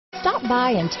Stop by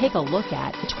and take a look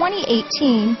at the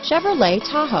 2018 Chevrolet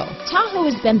Tahoe. Tahoe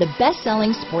has been the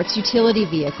best-selling sports utility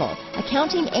vehicle,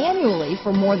 accounting annually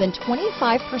for more than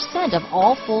 25% of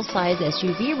all full-size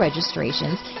SUV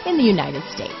registrations in the United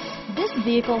States. This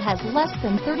vehicle has less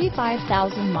than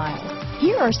 35,000 miles.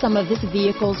 Here are some of this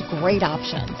vehicle's great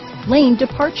options: lane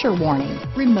departure warning,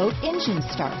 remote engine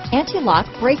start, anti-lock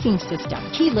braking system,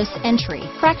 keyless entry,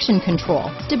 traction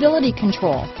control, stability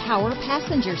control, power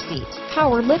passenger seat,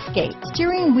 power liftgate,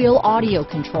 steering wheel audio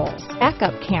controls,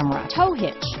 backup camera, tow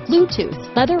hitch, Bluetooth,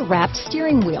 leather-wrapped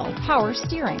steering wheel, power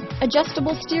steering,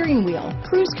 adjustable steering wheel,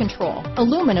 cruise control,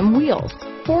 aluminum wheels,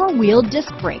 four-wheel disc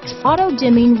brakes,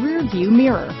 auto-dimming rear-view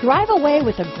mirror. Drive away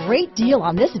with a great deal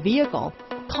on this vehicle.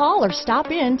 Call or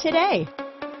stop in today.